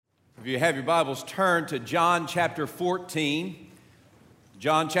If you have your Bibles, turn to John chapter 14,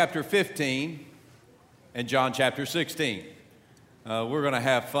 John chapter 15, and John chapter 16. We're going to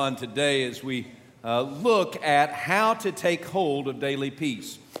have fun today as we look at how to take hold of daily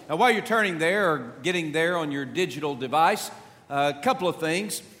peace. Now, while you're turning there or getting there on your digital device, a couple of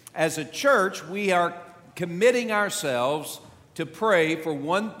things. As a church, we are committing ourselves to pray for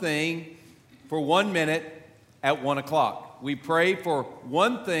one thing for 1 minute at 1 o'clock. We pray for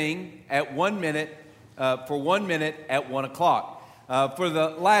one thing at 1 minute, for 1 minute at 1 o'clock. For the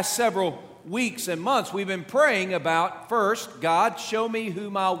last several weeks and months, we've been praying about, first, God, show me who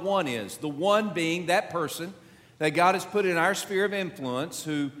my one is. The one being that person that God has put in our sphere of influence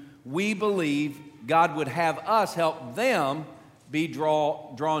who we believe God would have us help them be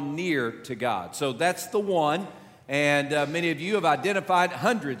drawn near to God. So that's the one. And many of you have identified,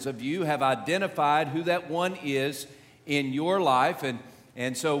 hundreds of you have identified who that one is in your life,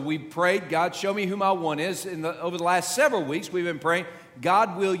 and so we prayed, God, show me who my one is. Over the last several weeks, we've been praying,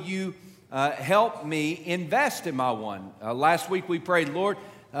 God, will you help me invest in my one? Last week we prayed, Lord,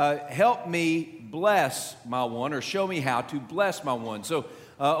 help me bless my one, or show me how to bless my one. So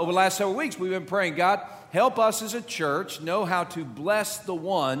over the last several weeks, we've been praying, God, help us as a church know how to bless the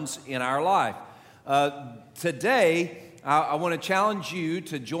ones in our life. Today, I want to challenge you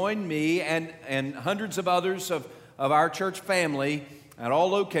to join me and hundreds of others of our church family at all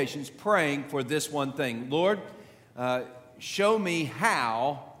locations praying for this one thing. Lord, show me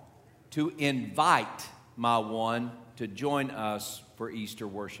how to invite my one to join us for Easter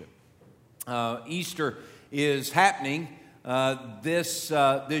worship. Easter is happening this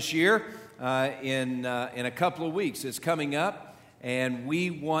year in a couple of weeks. It's coming up, and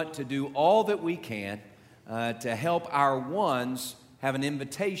we want to do all that we can to help our ones have an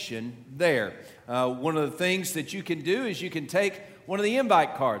invitation there. One of the things that you can do is you can take one of the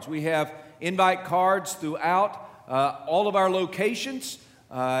invite cards. We have invite cards throughout all of our locations,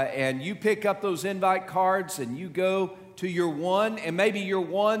 and you pick up those invite cards and you go to your one, and maybe your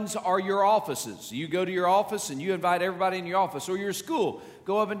ones are your offices. You go to your office and you invite everybody in your office, or your school.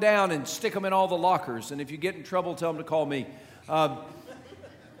 Go up and down and stick them in all the lockers, and if you get in trouble, tell them to call me. It'll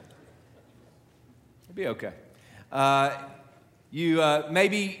be okay.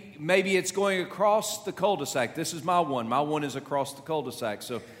 Maybe it's going across the cul-de-sac. This is my one. My one is across the cul-de-sac.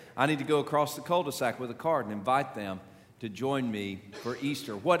 So I need to go across the cul-de-sac with a card and invite them to join me for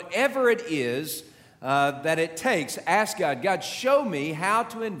Easter. Whatever it is that it takes, ask God, God, show me how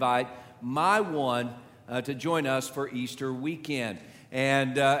to invite my one to join us for Easter weekend.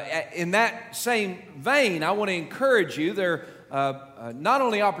 And in that same vein, I want to encourage you, there are not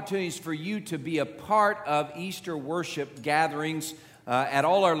only opportunities for you to be a part of Easter worship gatherings at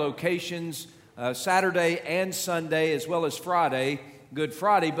all our locations, Saturday and Sunday, as well as Friday, Good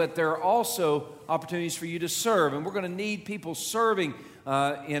Friday, but there are also opportunities for you to serve. And we're going to need people serving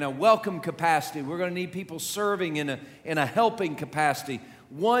in a welcome capacity. We're going to need people serving in a helping capacity.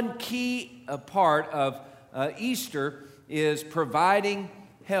 One key part of Easter is providing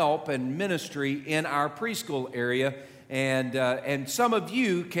help and ministry in our preschool area. And some of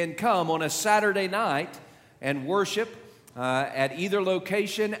you can come on a Saturday night and worship at either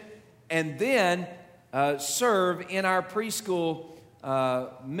location, and then serve in our preschool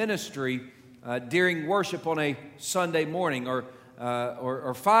ministry during worship on a Sunday morning,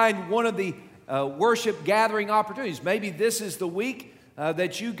 or find one of the worship gathering opportunities. Maybe this is the week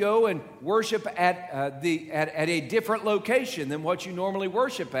that you go and worship at a different location than what you normally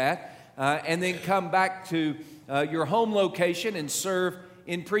worship at, and then come back to your home location and serve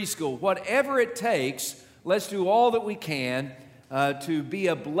in preschool. Whatever it takes, let's do all that we can to be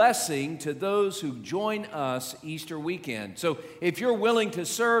a blessing to those who join us Easter weekend. So if you're willing to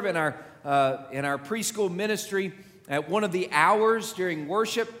serve in our preschool ministry at one of the hours during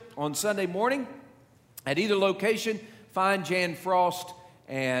worship on Sunday morning at either location, find Jan Frost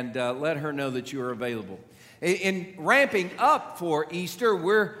and let her know that you are available. In ramping up for Easter,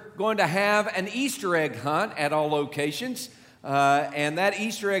 we're going to have an Easter egg hunt at all locations, and that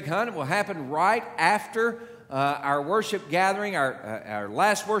Easter egg hunt will happen right after our worship gathering, our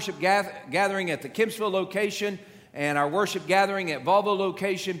last worship gathering at the Kempsville location and our worship gathering at Volvo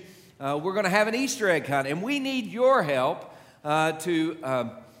location. We're going to have an Easter egg hunt, and we need your help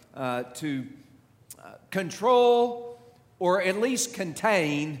to control or at least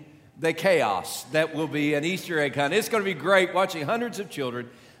contain the chaos that will be an Easter egg hunt. It's going to be great watching hundreds of children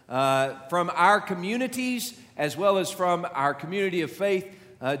from our communities as well as from our community of faith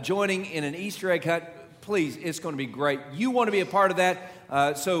joining in an Easter egg hunt. Please, it's going to be great. You want to be a part of that.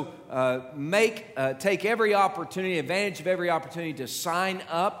 Take every opportunity, advantage of every opportunity to sign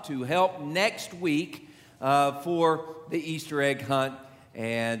up to help next week for the Easter egg hunt.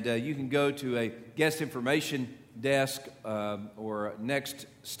 And you can go to a guest information desk or Next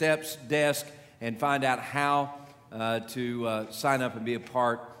Steps desk and find out how to sign up and be a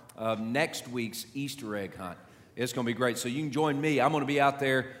part of next week's Easter egg hunt. It's going to be great. So you can join me. I'm going to be out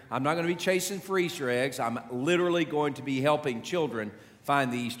there. I'm not going to be chasing for Easter eggs. I'm literally going to be helping children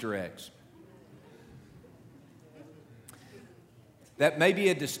find the Easter eggs. That may be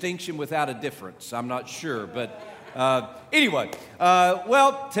a distinction without a difference. I'm not sure. But anyway,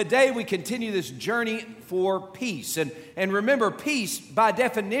 today we continue this journey for peace. And remember, peace, by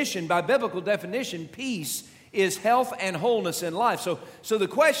definition, by biblical definition, peace is health and wholeness in life. So the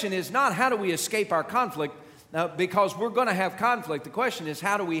question is not how do we escape our conflict, because we're going to have conflict. The question is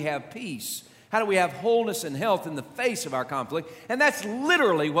how do we have peace? How do we have wholeness and health in the face of our conflict? And that's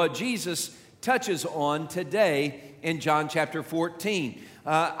literally what Jesus touches on today in John chapter 14.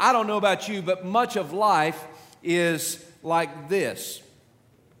 I don't know about you, but much of life is like this.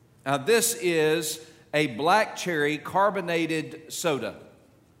 Now, this is a black cherry carbonated soda.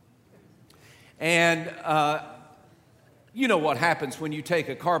 And you know what happens when you take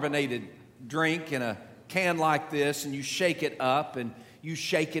a carbonated drink in a can like this and you shake it up and you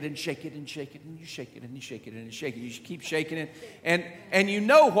shake it and shake it and shake it and you shake it and you shake it and you shake it. You keep shaking it. And you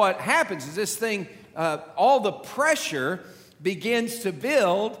know what happens is this thing, all the pressure begins to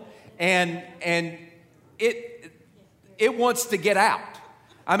build and it wants to get out.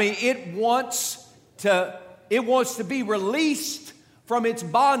 I mean, it wants to be released from its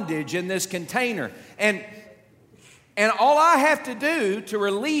bondage in this container. And all I have to do to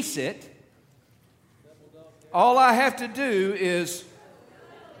release it, all I have to do is,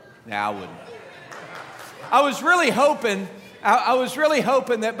 I wouldn't. I was really hoping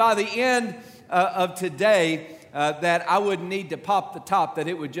that by the end of today that I wouldn't need to pop the top, that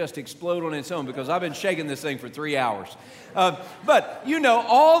it would just explode on its own, because I've been shaking this thing for 3 hours. But, you know,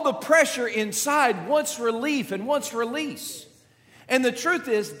 all the pressure inside wants relief and wants release. And the truth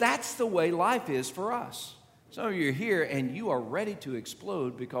is, that's the way life is for us. Some of you are here and you are ready to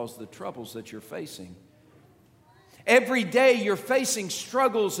explode because of the troubles that you're facing. Every day you're facing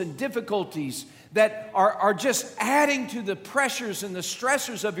struggles and difficulties that are just adding to the pressures and the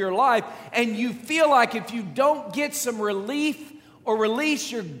stressors of your life, and you feel like if you don't get some relief or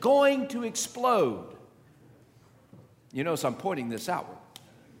release, you're going to explode. You notice I'm pointing this outward.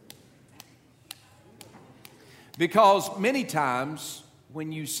 Because many times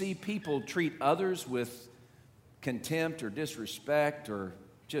when you see people treat others with contempt or disrespect or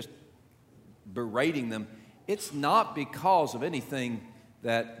just berating them, it's not because of anything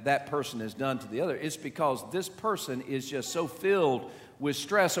that person has done to the other. It's because this person is just so filled with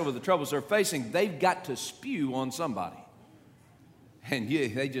stress over the troubles they're facing, they've got to spew on somebody. And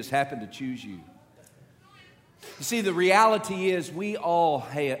they just happen to choose you. You see, the reality is we all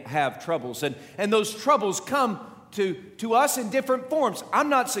have troubles, and those troubles come to us in different forms. I'm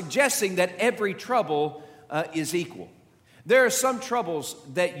not suggesting that every trouble is equal. There are some troubles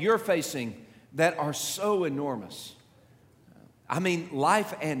that you're facing that are so enormous. I mean,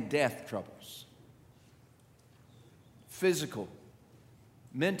 life and death troubles. Physical,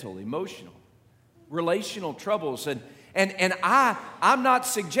 mental, emotional, relational troubles. And I'm not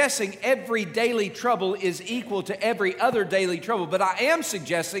suggesting every daily trouble is equal to every other daily trouble, but I am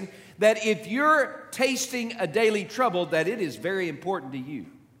suggesting that if you're tasting a daily trouble, that it is very important to you.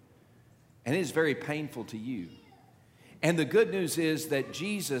 And it is very painful to you. And the good news is that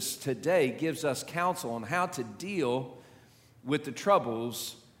Jesus today gives us counsel on how to deal with the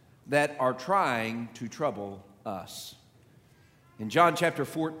troubles that are trying to trouble us. In John chapter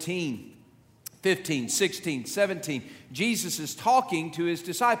 14, 15, 16, 17, Jesus is talking to his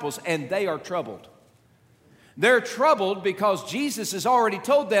disciples, and they are troubled. They're troubled because Jesus has already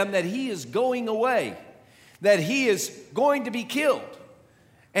told them that he is going away, that he is going to be killed.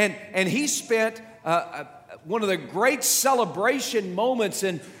 And he spent one of the great celebration moments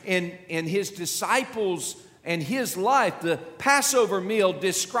in his disciples and his life, the Passover meal,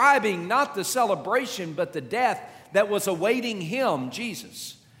 describing not the celebration but the death that was awaiting him,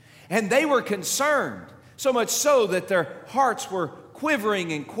 Jesus. And they were concerned, so much so that their hearts were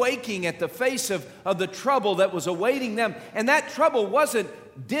quivering and quaking at the face of the trouble that was awaiting them. And that trouble wasn't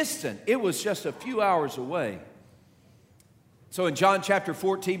distant. It was just a few hours away. So in John chapter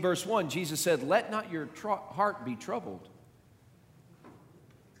 14, verse 1, Jesus said, "Let not your heart be troubled.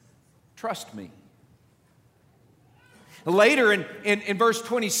 Trust me." Later in verse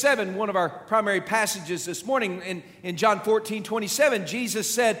 27, one of our primary passages this morning, in John 14:27,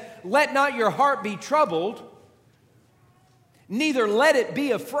 Jesus said, "Let not your heart be troubled, neither let it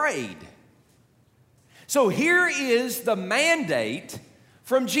be afraid." So here is the mandate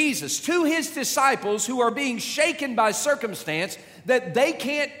from Jesus to his disciples who are being shaken by circumstance that they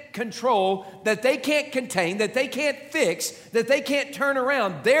can't control, that they can't contain, that they can't fix, that they can't turn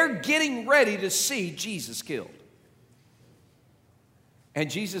around. They're getting ready to see Jesus killed. And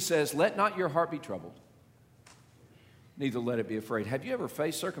Jesus says, "Let not your heart be troubled, neither let it be afraid." Have you ever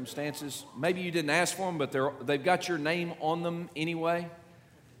faced circumstances, maybe you didn't ask for them, but they've got your name on them anyway?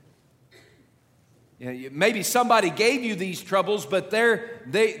 Maybe somebody gave you these troubles, but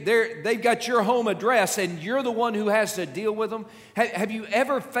they've got your home address and you're the one who has to deal with them. Have you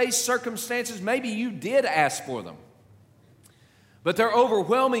ever faced circumstances, maybe you did ask for them, but they're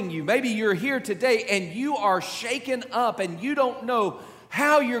overwhelming you? Maybe you're here today and you are shaken up and you don't know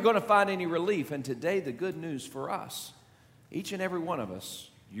how you're going to find any relief. And today, the good news for us, each and every one of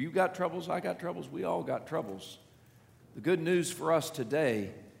us, you got troubles, I got troubles, we all got troubles. The good news for us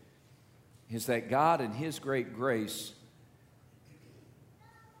today is that God in his great grace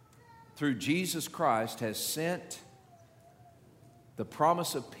through Jesus Christ has sent the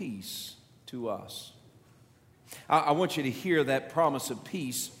promise of peace to us. I want you to hear that promise of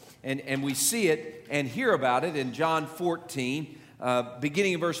peace, and we see it and hear about it in John 14,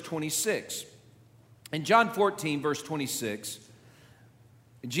 beginning in verse 26. In John 14, verse 26,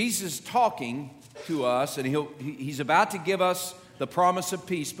 Jesus is talking to us, and he's about to give us the promise of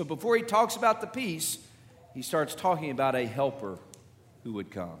peace. But before he talks about the peace, he starts talking about a helper who would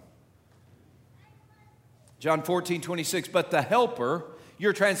come. John 14, 26, "But the helper,"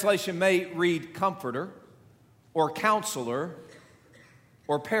 your translation may read comforter, or counselor,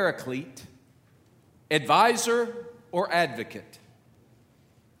 or paraclete, advisor, or advocate.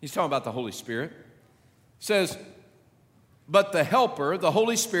 He's talking about the Holy Spirit. He says, "But the helper, the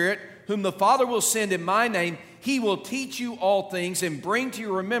Holy Spirit, whom the Father will send in my name, he will teach you all things and bring to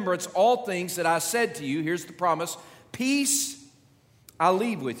your remembrance all things that I said to you." Here's the promise: "Peace I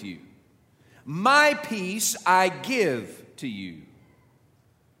leave with you. My peace I give to you.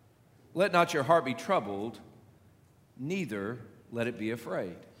 Let not your heart be troubled, neither let it be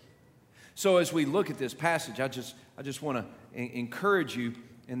afraid." So as we look at this passage, I just want to encourage you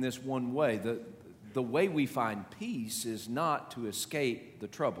in this one way. The way we find peace is not to escape the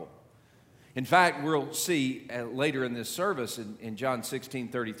trouble. In fact, we'll see later in this service in John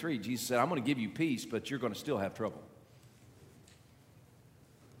 16:33, Jesus said, "I'm going to give you peace, but you're going to still have trouble."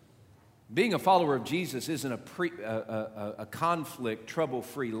 Being a follower of Jesus isn't a conflict,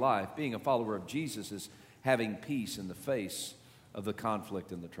 trouble-free life. Being a follower of Jesus is having peace in the face of the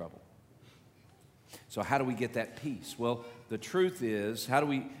conflict and the trouble. So how do we get that peace? Well, the truth is, how do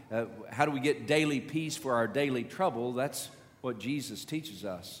we get daily peace for our daily trouble? That's what Jesus teaches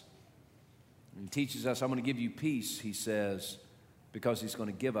us. He teaches us, "I'm going to give you peace," he says, because he's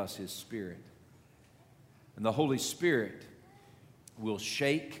going to give us his Spirit. And the Holy Spirit will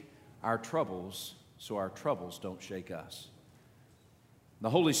shake our troubles so our troubles don't shake us. The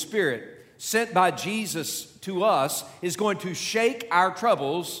Holy Spirit, sent by Jesus to us, is going to shake our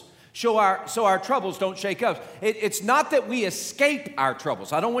troubles so our troubles don't shake us. It's not that we escape our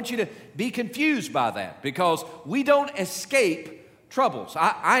troubles. I don't want you to be confused by that, because we don't escape troubles.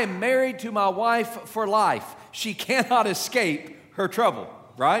 I am married to my wife for life. She cannot escape her trouble,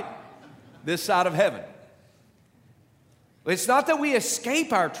 right? This side of heaven. It's not that we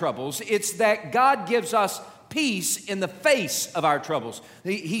escape our troubles. It's that God gives us peace in the face of our troubles.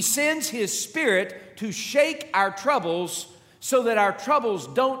 He sends his Spirit to shake our troubles so that our troubles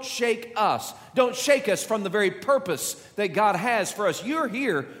don't shake us, don't shake us from the very purpose that God has for us. You're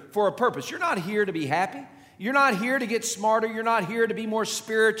here for a purpose. You're not here to be happy. You're not here to get smarter. You're not here to be more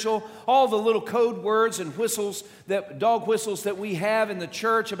spiritual. All the little code words and whistles, dog whistles that we have in the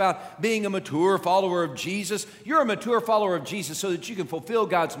church about being a mature follower of Jesus. You're a mature follower of Jesus so that you can fulfill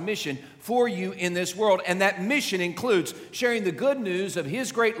God's mission for you in this world. And that mission includes sharing the good news of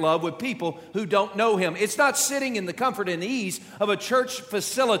his great love with people who don't know him. It's not sitting in the comfort and ease of a church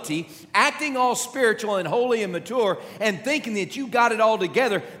facility, acting all spiritual and holy and mature and thinking that you got it all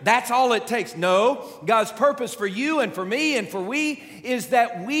together. That's all it takes. No, God's purpose for you and for me and for we is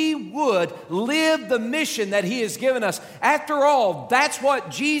that we would live the mission that he has given us. After all, that's what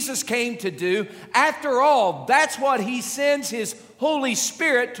Jesus came to do. After all, that's what he sends his Holy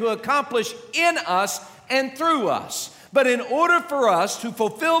Spirit to accomplish in us and through us. But in order for us to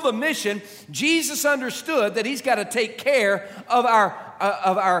fulfill the mission, Jesus understood that he's got to take care of our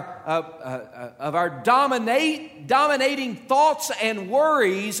dominating thoughts and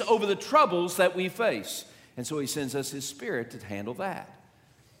worries over the troubles that we face. And so he sends us his Spirit to handle that.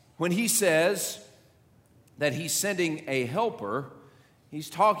 When he says that he's sending a helper, he's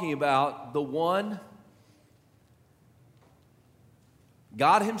talking about the one,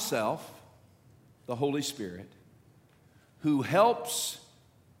 God himself, the Holy Spirit, who helps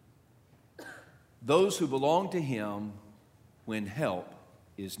those who belong to him when help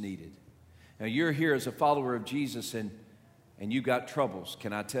is needed. Now, you're here as a follower of Jesus and you've got troubles.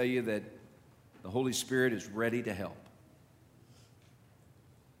 Can I tell you that the Holy Spirit is ready to help?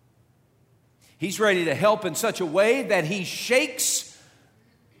 He's ready to help in such a way that he shakes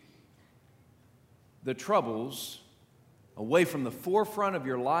the troubles away from the forefront of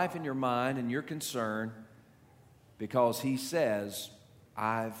your life and your mind and your concern, because he says,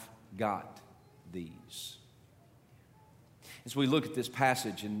 I've got these. As we look at this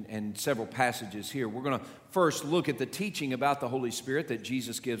passage and several passages here, we're going to first look at the teaching about the Holy Spirit that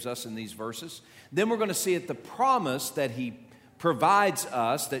Jesus gives us in these verses. Then we're going to see at the promise that he provides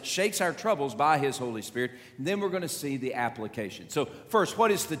us that shakes our troubles by his Holy Spirit. And then we're going to see the application. So first,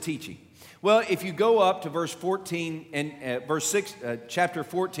 what is the teaching? Well, if you go up to verse 14 and chapter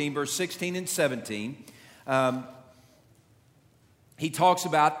 14, verse 16 and 17, he talks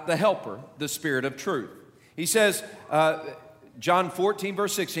about the helper, the Spirit of truth. He says, John 14,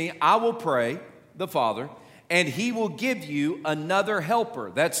 verse 16, I will pray the Father, and he will give you another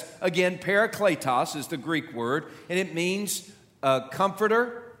helper. That's, again, parakletos is the Greek word, and it means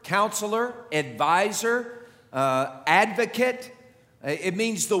comforter, counselor, advisor, advocate. It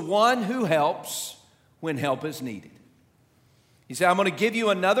means the one who helps when help is needed. He said, I'm going to give you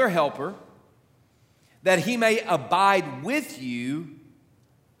another helper that he may abide with you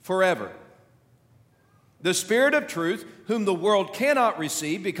forever. The Spirit of truth, whom the world cannot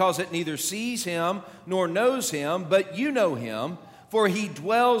receive because it neither sees him nor knows him, but you know him, for he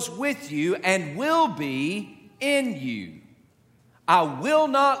dwells with you and will be in you. I will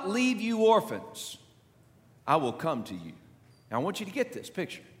not leave you orphans. I will come to you. Now, I want you to get this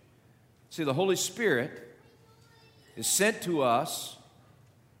picture. See, the Holy Spirit is sent to us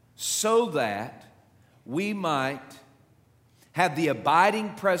so that we might have the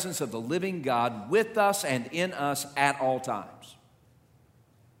abiding presence of the living God with us and in us at all times.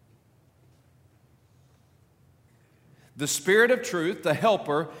 The Spirit of truth, the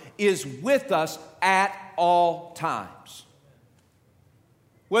helper, is with us at all times.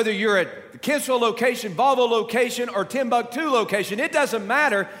 Whether you're at the Kinsville location, Volvo location, or Timbuktu location, it doesn't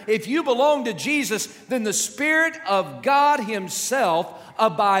matter. If you belong to Jesus, then the Spirit of God himself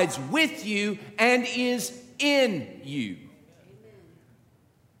abides with you and is in you.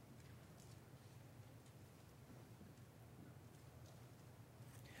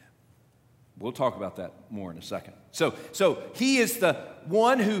 We'll talk about that more in a second. So he is the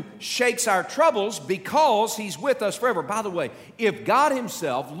one who shakes our troubles because he's with us forever. By the way, if God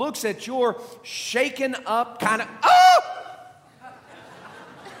himself looks at your shaken up kind of,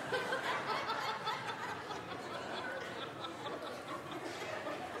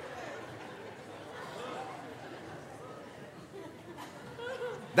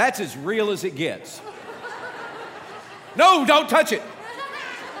 that's as real as it gets. No, don't touch it.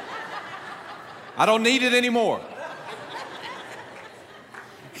 I don't need it anymore.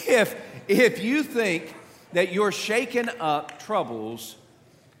 If you think that your shaken up troubles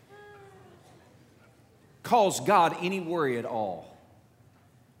cause God any worry at all,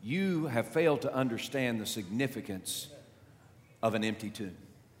 you have failed to understand the significance of an empty tomb.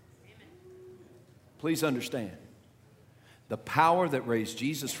 Please understand. The power that raised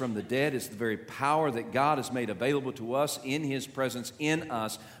Jesus from the dead is the very power that God has made available to us in his presence, in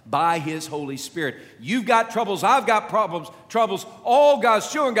us, by his Holy Spirit. You've got troubles, I've got troubles, all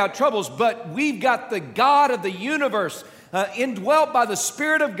God's children got troubles, but we've got the God of the universe indwelt by the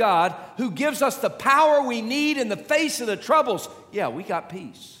Spirit of God who gives us the power we need in the face of the troubles. Yeah, we got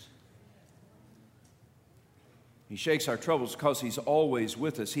peace. He shakes our troubles because he's always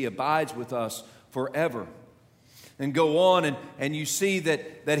with us. He abides with us forever. And go on and you see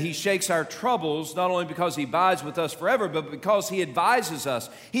that he shakes our troubles not only because he abides with us forever, but because he advises us.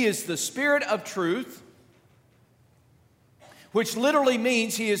 He is the Spirit of truth, which literally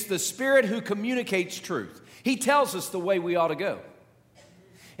means he is the Spirit who communicates truth. He tells us the way we ought to go.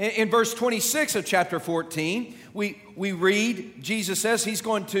 In verse 26 of chapter 14, we read, Jesus says he's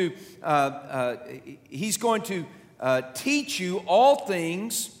going to teach you all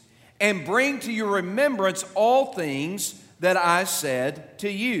things and bring to your remembrance all things that I said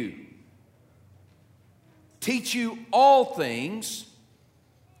to you. Teach you all things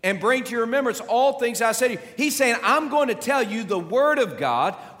and bring to your remembrance all things I said to you. He's saying, I'm going to tell you the Word of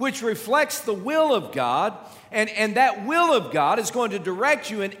God, which reflects the will of God, and that will of God is going to direct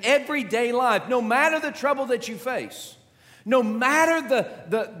you in everyday life, no matter the trouble that you face, no matter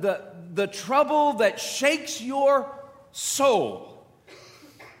the trouble that shakes your soul.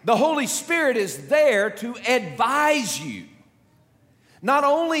 The Holy Spirit is there to advise you. Not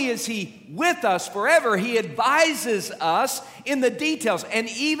only is He with us forever, He advises us in the details. And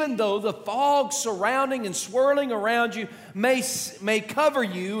even though the fog surrounding and swirling around you may cover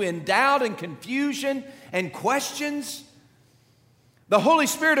you in doubt and confusion and questions, the Holy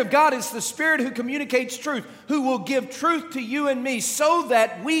Spirit of God is the Spirit who communicates truth, who will give truth to you and me so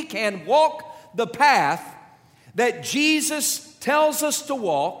that we can walk the path that Jesus tells us to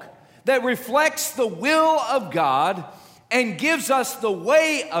walk, that reflects the will of God and gives us the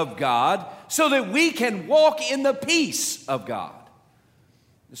way of God so that we can walk in the peace of God.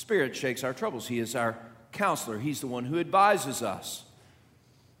 The Spirit shakes our troubles. He is our counselor. He's the one who advises us.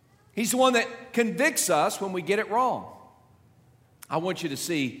 He's the one that convicts us when we get it wrong. I want you to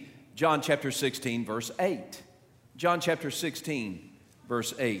see John chapter 16, verse 8. John chapter 16,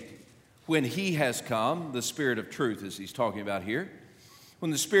 verse 8. When He has come, the Spirit of truth, as He's talking about here,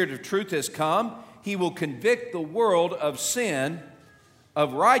 when the Spirit of truth has come, He will convict the world of sin,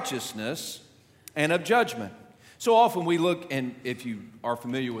 of righteousness, and of judgment. So often we look, and if you are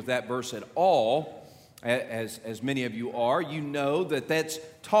familiar with that verse at all, as many of you are, you know that that's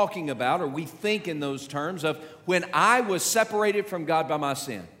talking about, or we think in those terms of when I was separated from God by my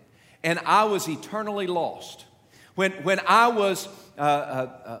sin, and I was eternally lost. When I was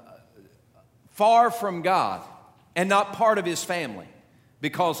far from God and not part of His family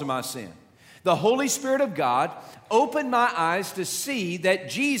because of my sin. The Holy Spirit of God opened my eyes to see that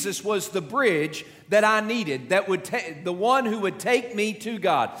Jesus was the bridge that I needed, that would the one who would take me to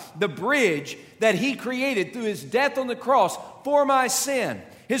God, the bridge that He created through His death on the cross for my sin,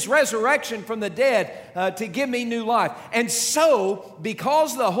 His resurrection from the dead to give me new life. And so,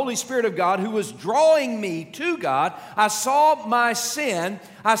 because of the Holy Spirit of God who was drawing me to God, I saw my sin,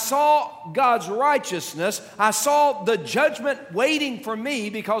 I saw God's righteousness, I saw the judgment waiting for me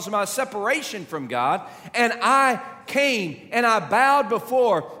because of my separation from God, and I came and I bowed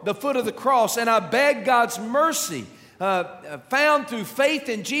before the foot of the cross and I begged God's mercy, found through faith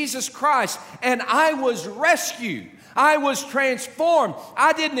in Jesus Christ, and I was rescued. I was transformed.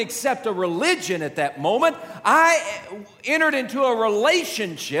 I didn't accept a religion at that moment. I entered into a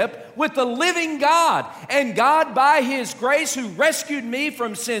relationship with the living God. And God, by His grace, who rescued me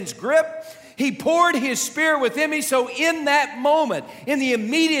from sin's grip, He poured His Spirit within me. So in that moment, in the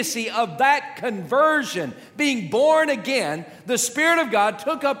immediacy of that conversion, being born again, the Spirit of God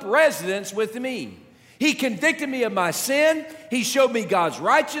took up residence with me. He convicted me of my sin, He showed me God's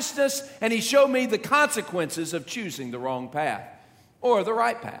righteousness, and He showed me the consequences of choosing the wrong path or the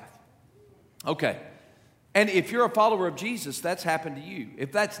right path. Okay, and if you're a follower of Jesus, that's happened to you.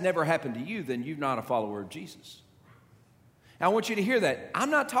 If that's never happened to you, then you're not a follower of Jesus. Now, I want you to hear that.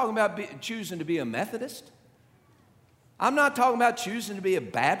 I'm not talking about choosing to be a Methodist. I'm not talking about choosing to be a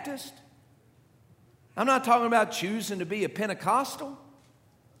Baptist. I'm not talking about choosing to be a Pentecostal.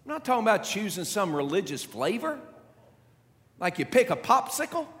 I'm not talking about choosing some religious flavor, like you pick a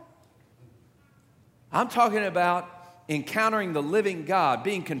popsicle. I'm talking about encountering the living God,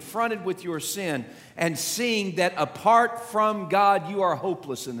 being confronted with your sin, and seeing that apart from God, you are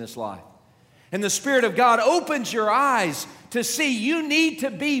hopeless in this life. And the Spirit of God opens your eyes to see you need to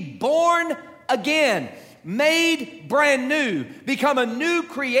be born again, made brand new, become a new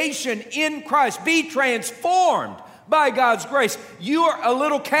creation in Christ, be transformed by God's grace. You are a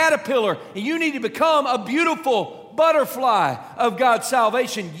little caterpillar and you need to become a beautiful butterfly of God's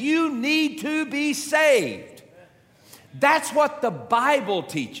salvation. You need to be saved. That's what the Bible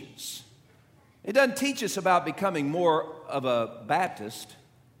teaches. It doesn't teach us about becoming more of a Baptist.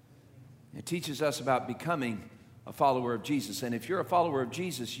 It teaches us about becoming a follower of Jesus. And if you're a follower of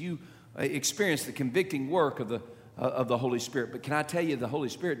Jesus, you experience the convicting work of the Holy Spirit. But can I tell you, the Holy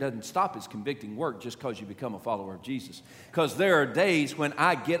Spirit doesn't stop His convicting work just because you become a follower of Jesus. Because there are days when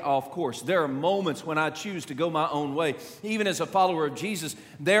I get off course. There are moments when I choose to go my own way. Even as a follower of Jesus,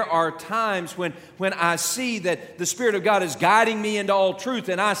 there are times when I see that the Spirit of God is guiding me into all truth,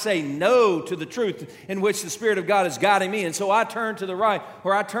 and I say no to the truth in which the Spirit of God is guiding me. And so I turn to the right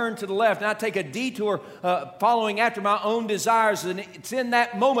or I turn to the left, and I take a detour following after my own desires. And it's in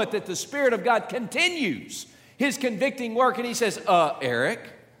that moment that the Spirit of God continues His convicting work, and He says, Eric,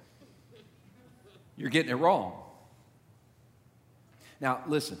 you're getting it wrong. Now,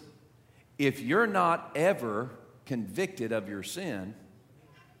 listen, if you're not ever convicted of your sin,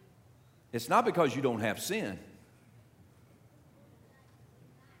 It's not because you don't have sin.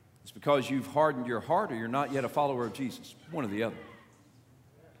 It's because you've hardened your heart or you're not yet a follower of Jesus. One or the other.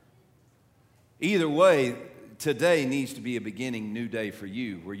 Either way, today needs to be a beginning new day for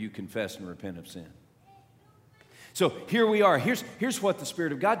you where you confess and repent of sin. So here we are. Here's what the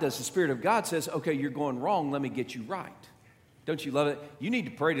Spirit of God does. The Spirit of God says, okay, you're going wrong. Let me get you right. Don't you love it? You need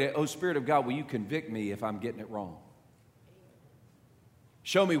to pray today, oh, Spirit of God, will you convict me if I'm getting it wrong?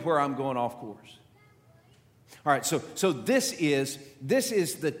 Show me where I'm going off course. All right, so this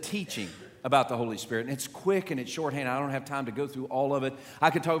is the teaching about the Holy Spirit. And it's quick and it's shorthand. I don't have time to go through all of it. I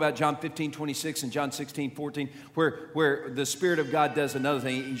could talk about John 15:26 and John 16:14, where the Spirit of God does another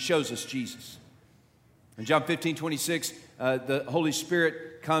thing. He shows us Jesus. In John 15:26, the Holy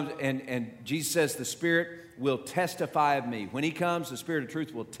Spirit comes and Jesus says, the Spirit will testify of me. When He comes, the Spirit of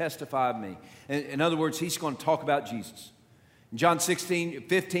truth will testify of me. In other words, He's going to talk about Jesus. In John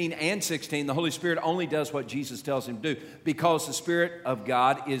 15 and 16, the Holy Spirit only does what Jesus tells Him to do because the Spirit of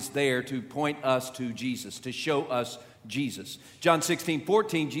God is there to point us to Jesus, to show us Jesus. John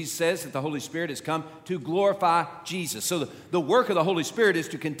 16:14, Jesus says that the Holy Spirit has come to glorify Jesus. So the work of the Holy Spirit is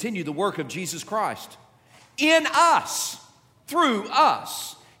to continue the work of Jesus Christ in us, through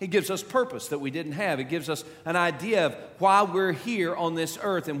us. It gives us purpose that we didn't have. It gives us an idea of why we're here on this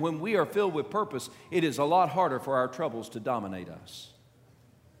earth. And when we are filled with purpose, it is a lot harder for our troubles to dominate us.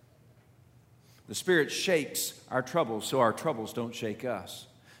 The Spirit shakes our troubles so our troubles don't shake us.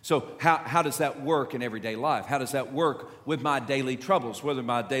 So how does that work in everyday life? How does that work with my daily troubles? Whether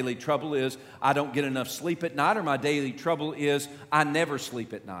my daily trouble is I don't get enough sleep at night or my daily trouble is I never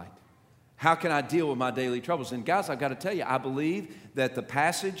sleep at night. How can I deal with my daily troubles? And guys, I've got to tell you, I believe that the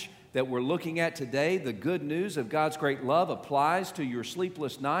passage that we're looking at today, the good news of God's great love, applies to your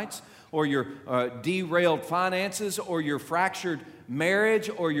sleepless nights or your derailed finances or your fractured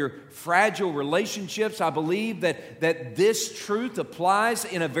marriage or your fragile relationships. I believe that this truth applies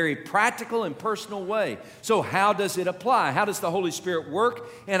in a very practical and personal way. So how does it apply? How does the Holy Spirit work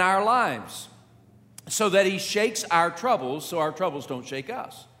in our lives? So that He shakes our troubles so our troubles don't shake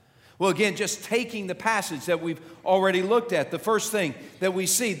us. Well, again, just taking the passage that we've already looked at, the first thing that we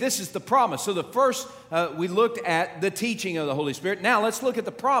see, this is the promise. So the first, we looked at the teaching of the Holy Spirit. Now let's look at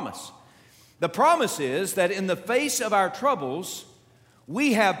the promise. The promise is that in the face of our troubles,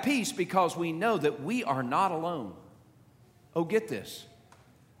 we have peace because we know that we are not alone. Oh, get this.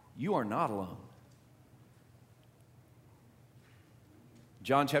 You are not alone.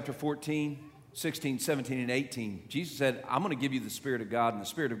 John chapter 14. 16, 17, and 18, Jesus said, I'm going to give you the Spirit of God, and the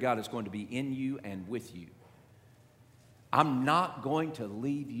Spirit of God is going to be in you and with you. I'm not going to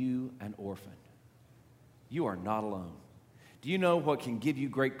leave you an orphan. You are not alone. Do you know what can give you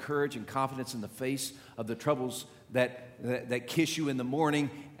great courage and confidence in the face of the troubles that kiss you in the morning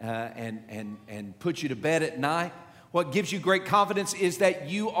and put you to bed at night? What gives you great confidence is that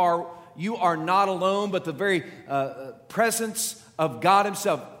you are not alone, but the very presence of God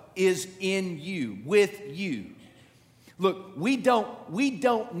Himself is in you, with you. Look, we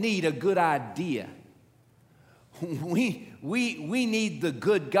don't need a good idea. We need the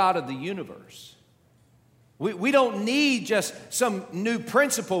good God of the universe. We don't need just some new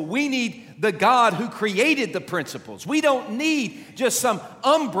principle. We need the God who created the principles. We don't need just some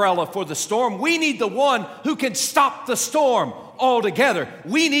umbrella for the storm. We need the one who can stop the storm altogether.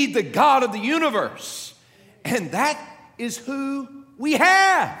 We need the God of the universe. And that is who we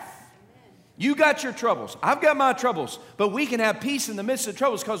have. You got your troubles. I've got my troubles. But we can have peace in the midst of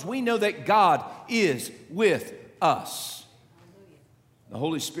troubles because we know that God is with us. The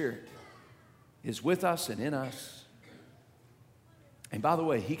Holy Spirit is with us and in us. And by the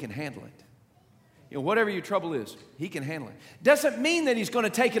way, He can handle it. You know, whatever your trouble is, He can handle it. Doesn't mean that He's going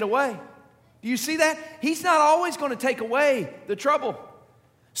to take it away. Do you see that? He's not always going to take away the trouble.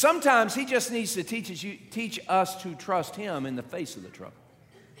 Sometimes He just needs to teach us to trust Him in the face of the trouble.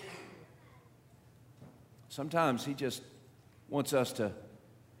 Sometimes He just wants us to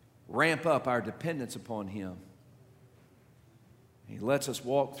ramp up our dependence upon Him. He lets us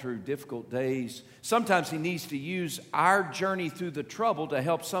walk through difficult days. Sometimes He needs to use our journey through the trouble to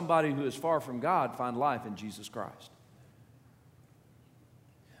help somebody who is far from God find life in Jesus Christ.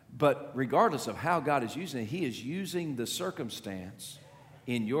 But regardless of how God is using it, He is using the circumstance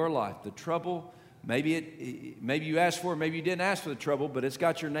in your life, the trouble. Maybe you asked for it, maybe you didn't ask for the trouble, but it's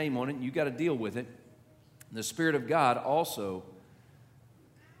got your name on it and you got to deal with it. The Spirit of God also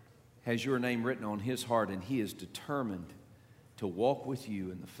has your name written on His heart, and He is determined to walk with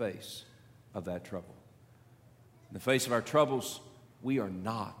you in the face of that trouble. In the face of our troubles, we are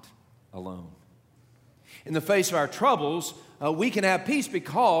not alone. In the face of our troubles, we can have peace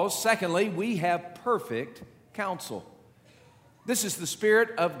because, secondly, we have perfect counsel. This is the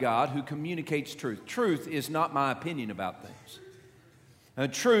Spirit of God who communicates truth. Truth is not my opinion about things.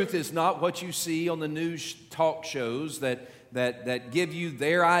 Truth is not what you see on the news talk shows that give you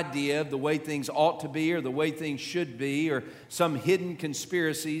their idea of the way things ought to be or the way things should be, or some hidden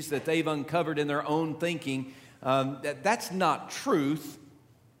conspiracies that they've uncovered in their own thinking. That's not truth.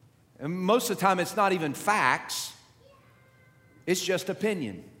 And most of the time, it's not even facts. It's just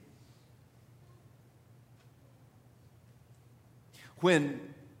opinion. When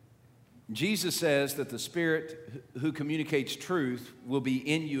Jesus says that the Spirit who communicates truth will be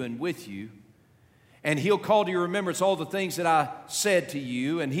in you and with you, and He'll call to your remembrance all the things that I said to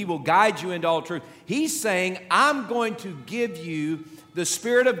you, and He will guide you into all truth. He's saying, I'm going to give you the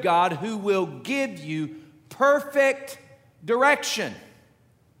Spirit of God who will give you perfect direction.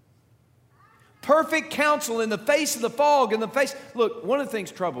 Perfect counsel in the face of the fog, in the face. Look, one of the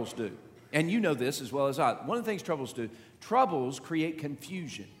things troubles do, and you know this as well as I, one of the things troubles do, troubles create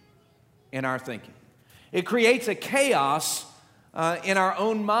confusion in our thinking. It creates a chaos in our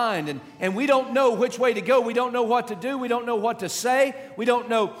own mind, and we don't know which way to go. We don't know what to do. We don't know what to say. We don't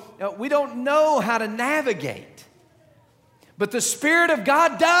know how to navigate. But the Spirit of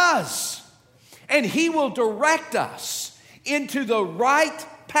God does, and He will direct us into the right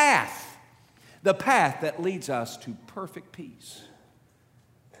path. The path that leads us to perfect peace.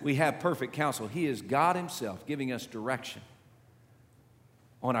 We have perfect counsel. He is God Himself giving us direction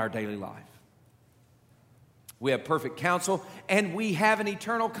on our daily life. We have perfect counsel, and we have an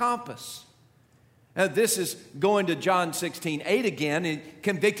eternal compass. Now, this is going to John 16:8 again, and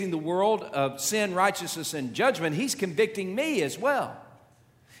convicting the world of sin, righteousness, and judgment. He's convicting me as well.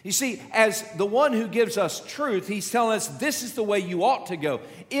 You see, as the one who gives us truth, He's telling us this is the way you ought to go.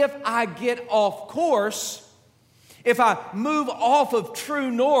 If I get off course, if I move off of true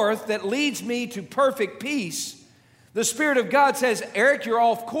north that leads me to perfect peace, the Spirit of God says, Eric, you're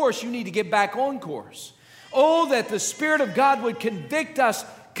off course. You need to get back on course. Oh, that the Spirit of God would convict us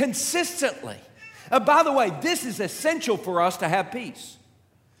consistently. By the way, this is essential for us to have peace.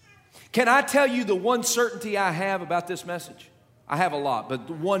 Can I tell you the one certainty I have about this message? I have a lot, but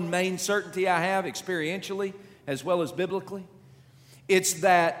the one main certainty I have experientially as well as biblically, it's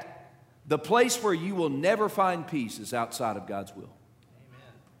that the place where you will never find peace is outside of God's will.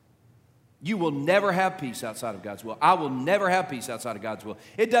 Amen. You will never have peace outside of God's will. I will never have peace outside of God's will.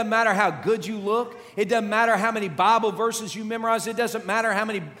 It doesn't matter how good you look. It doesn't matter how many Bible verses you memorize. It doesn't matter how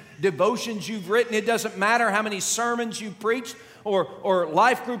many devotions you've written. It doesn't matter how many sermons you've preached or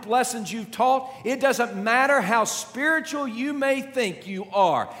life group lessons you've taught. It doesn't matter how spiritual you may think you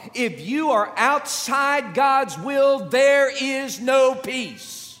are. If you are outside God's will, there is no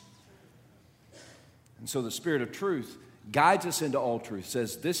peace. And so the Spirit of truth guides us into all truth,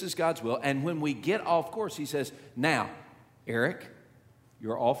 says this is God's will. And when we get off course, He says, now, Eric,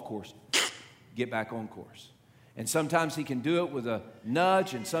 you're off course. Get back on course. And sometimes He can do it with a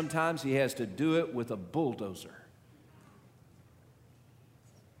nudge, and sometimes He has to do it with a bulldozer.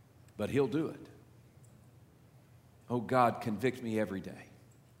 But He'll do it. Oh, God, convict me every day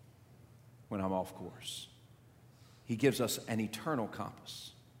when I'm off course. He gives us an eternal compass.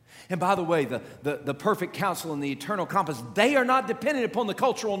 And by the way, the perfect counsel and the eternal compass, they are not dependent upon the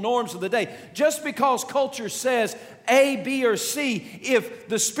cultural norms of the day. Just because culture says A, B, or C, if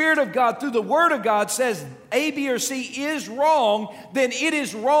the Spirit of God through the Word of God says A, B, or C is wrong, then it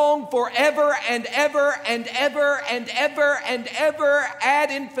is wrong forever and ever and ever and ever and ever ad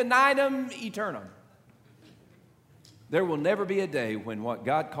infinitum aeternum. There will never be a day when what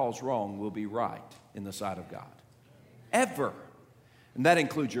God calls wrong will be right in the sight of God. Ever. And that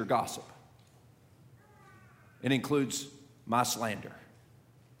includes your gossip. It includes my slander.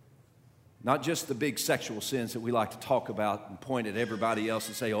 Not just the big sexual sins that we like to talk about and point at everybody else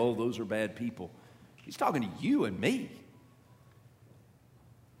and say, oh, those are bad people. He's talking to you and me.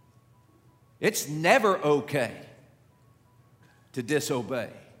 It's never okay to disobey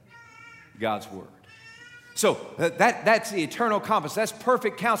God's word. So that's the eternal compass. That's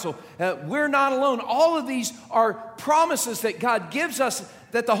perfect counsel. We're not alone. All of these are promises that God gives us,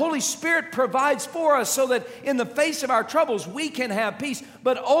 that the Holy Spirit provides for us so that in the face of our troubles, we can have peace.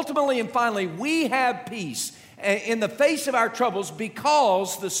 But ultimately and finally, we have peace in the face of our troubles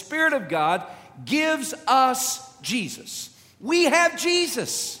because the Spirit of God gives us Jesus. We have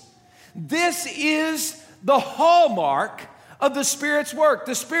Jesus. This is the hallmark of the Spirit's work.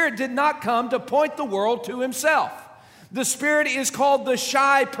 The Spirit did not come to point the world to Himself. The Spirit is called the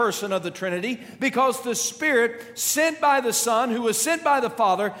shy person of the Trinity because the Spirit sent by the Son, who was sent by the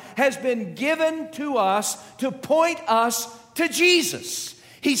Father, has been given to us to point us to Jesus.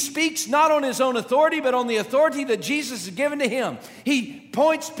 He speaks not on his own authority, but on the authority that Jesus has given to him. He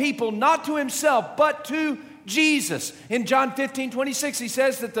points people not to himself, but to Jesus. In John 15:26, he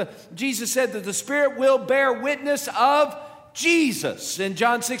says that Jesus said that the Spirit will bear witness of Jesus. In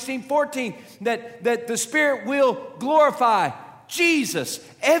John 16:14, that the Spirit will glorify Jesus.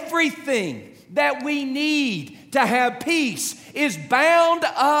 Everything that we need to have peace is bound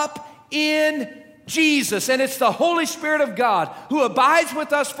up in Jesus. And it's the Holy Spirit of God who abides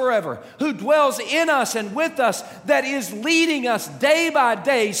with us forever, who dwells in us and with us, that is leading us day by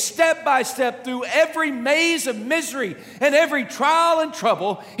day, step by step, through every maze of misery and every trial and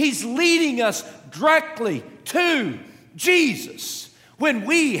trouble. He's leading us directly to Jesus. When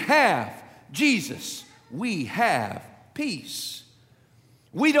we have Jesus, we have peace.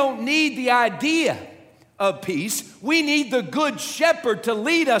 We don't need the idea of peace. We need the good shepherd to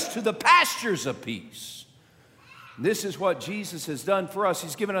lead us to the pastures of peace. This is what Jesus has done for us.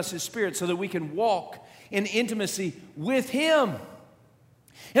 He's given us His Spirit so that we can walk in intimacy with Him.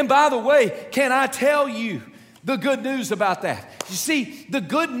 And by the way, can I tell you the good news about that? You see, the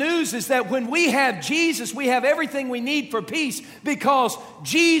good news is that when we have Jesus, we have everything we need for peace, because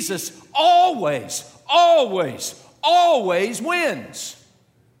Jesus always, always, always wins.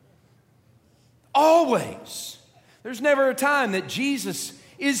 Always. There's never a time that Jesus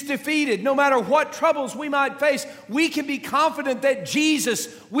is defeated. No matter what troubles we might face, we can be confident that Jesus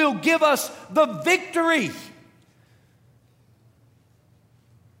will give us the victory.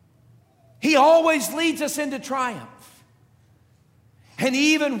 He always leads us into triumph. And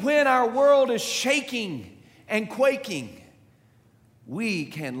even when our world is shaking and quaking, we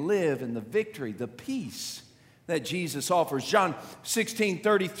can live in the victory, the peace that Jesus offers. John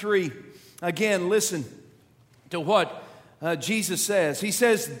 16:33, again, listen to what Jesus says. He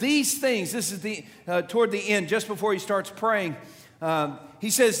says these things, this is toward the end, just before he starts praying.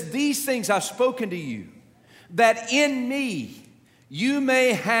 He says, "These things I've spoken to you, that in me you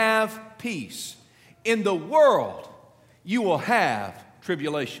may have peace. In the world you will have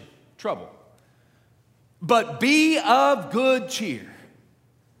tribulation," trouble. "But be of good cheer,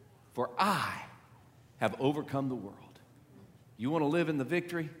 for I have overcome the world." You want to live in the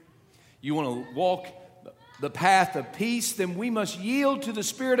victory? You want to walk the path of peace? Then we must yield to the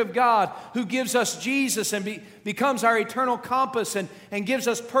Spirit of God, who gives us Jesus and becomes our eternal compass and gives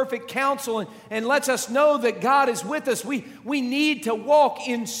us perfect counsel and lets us know that God is with us. We need to walk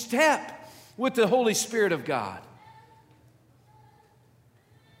in step with the Holy Spirit of God.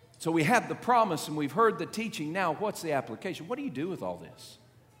 So we have the promise and we've heard the teaching. Now, what's the application? What do you do with all this?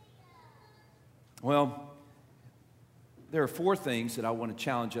 Well, there are 4 things that I want to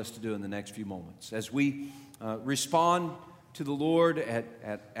challenge us to do in the next few moments. As we respond to the Lord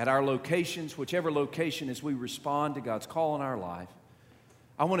at our locations, whichever location, as we respond to God's call in our life,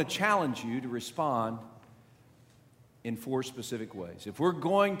 I want to challenge you to respond in 4 specific ways. If we're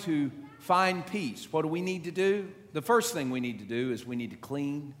going to find peace, what do we need to do? The first thing we need to do is we need to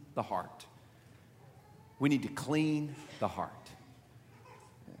clean the heart. We need to clean the heart.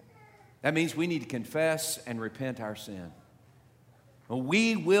 That means we need to confess and repent our sin.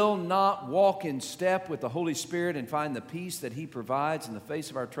 We will not walk in step with the Holy Spirit and find the peace that He provides in the face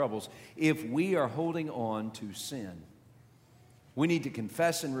of our troubles if we are holding on to sin. We need to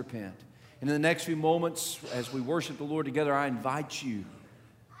confess and repent. And in the next few moments, as we worship the Lord together, I invite you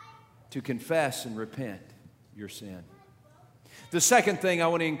to confess and repent your sin. The second thing I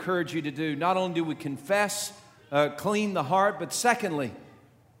want to encourage you to do, not only do we confess, clean the heart, but secondly,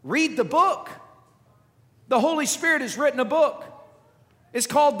 read the book. The Holy Spirit has written a book. It's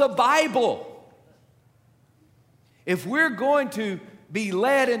called the Bible. If we're going to be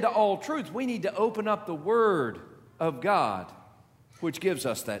led into all truth, we need to open up the Word of God, which gives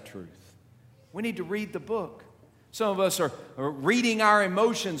us that truth. We need to read the book. Some of us are reading our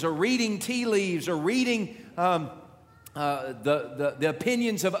emotions, or reading tea leaves, or reading the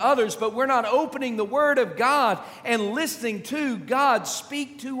opinions of others, but we're not opening the Word of God and listening to God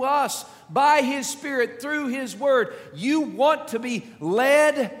speak to us by His Spirit through His Word. You want to be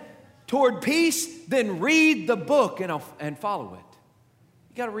led toward peace? Then read the book and follow it.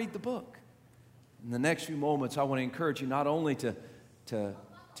 You got to read the book. In the next few moments, I want to encourage you not only to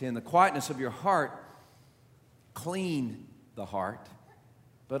in the quietness of your heart, clean the heart,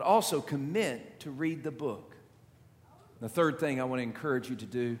 but also commit to read the book. The third thing I want to encourage you to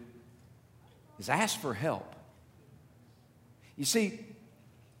do is ask for help. You see,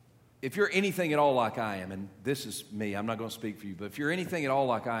 if you're anything at all like I am, and this is me, I'm not going to speak for you, but if you're anything at all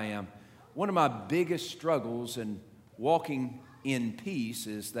like I am, one of my biggest struggles in walking in peace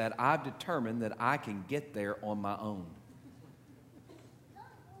is that I've determined that I can get there on my own.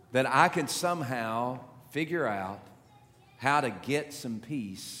 That I can somehow figure out how to get some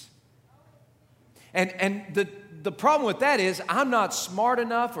peace. And the problem with that is I'm not smart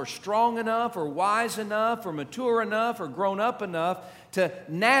enough or strong enough or wise enough or mature enough or grown up enough to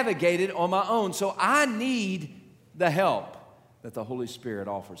navigate it on my own. So I need the help that the Holy Spirit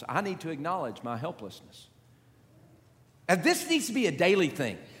offers. I need to acknowledge my helplessness. And this needs to be a daily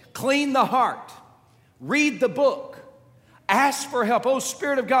thing. Clean the heart. Read the book. Ask for help. Oh,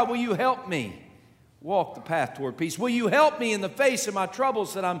 Spirit of God, will you help me walk the path toward peace? Will you help me in the face of my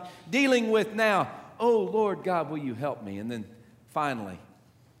troubles that I'm dealing with now? Oh, Lord God, will you help me? And then finally,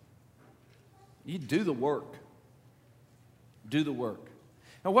 you do the work. Do the work.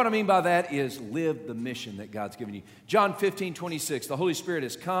 Now, what I mean by that is live the mission that God's given you. John 15:26, the Holy Spirit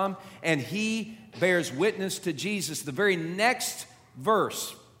has come and He bears witness to Jesus. The very next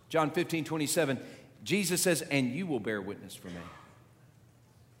verse, John 15:27, Jesus says, and you will bear witness for me.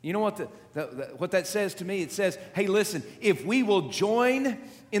 You know what what that says to me? It says, hey, listen, if we will join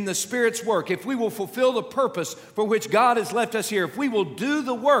in the Spirit's work, if we will fulfill the purpose for which God has left us here, if we will do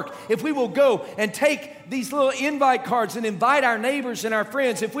the work, if we will go and take these little invite cards and invite our neighbors and our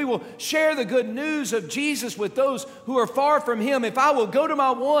friends, if we will share the good news of Jesus with those who are far from Him, if I will go to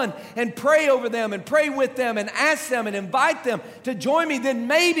my one and pray over them and pray with them and ask them and invite them to join me, then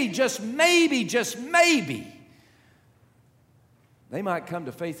maybe, just maybe, they might come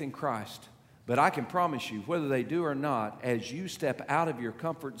to faith in Christ. But I can promise you, whether they do or not, as you step out of your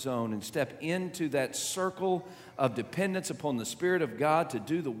comfort zone and step into that circle of dependence upon the Spirit of God to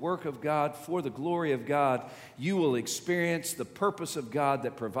do the work of God for the glory of God, you will experience the purpose of God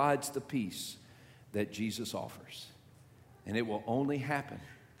that provides the peace that Jesus offers. And it will only happen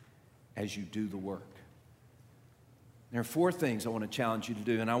as you do the work. There are 4 things I want to challenge you to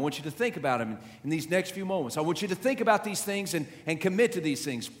do, and I want you to think about them in these next few moments. I want you to think about these things and commit to these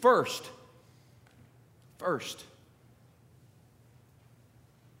things. First,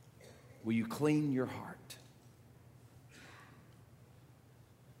 will you clean your heart?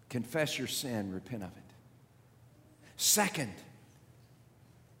 Confess your sin, repent of it. Second,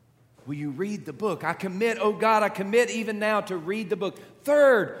 will you read the book? I commit, oh God, I commit even now to read the book.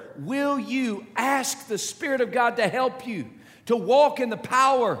 Third, will you ask the Spirit of God to help you to walk in the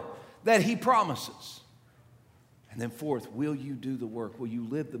power that He promises? And then fourth, will you do the work? Will you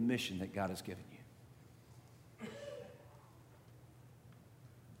live the mission that God has given you?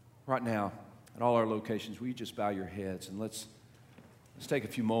 Right now, at all our locations, will you just bow your heads and let's take a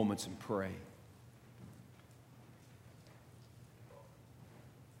few moments and pray.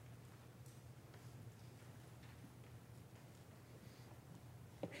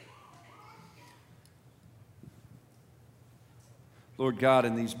 Lord God,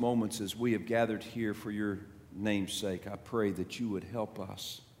 in these moments as we have gathered here for your name's sake, I pray that you would help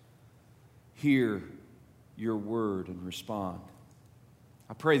us hear your word and respond.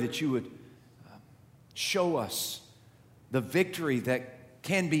 I pray that you would show us the victory that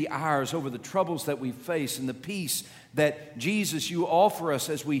can be ours over the troubles that we face and the peace that, Jesus, you offer us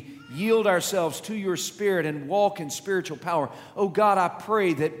as we yield ourselves to your Spirit and walk in spiritual power. Oh God, I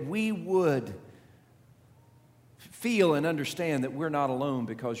pray that we would feel and understand that we're not alone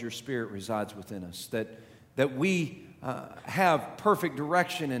because your Spirit resides within us, that we have perfect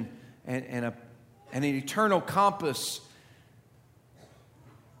direction and an eternal compass.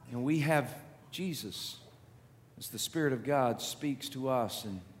 And we have Jesus as the Spirit of God speaks to us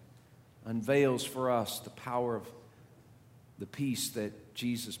and unveils for us the power of the peace that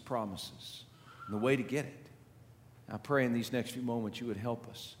Jesus promises and the way to get it. I pray in these next few moments you would help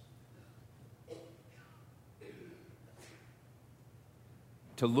us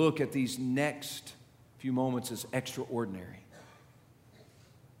to look at these next few moments as extraordinary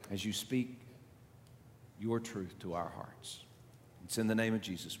as you speak your truth to our hearts. It's in the name of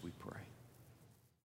Jesus we pray.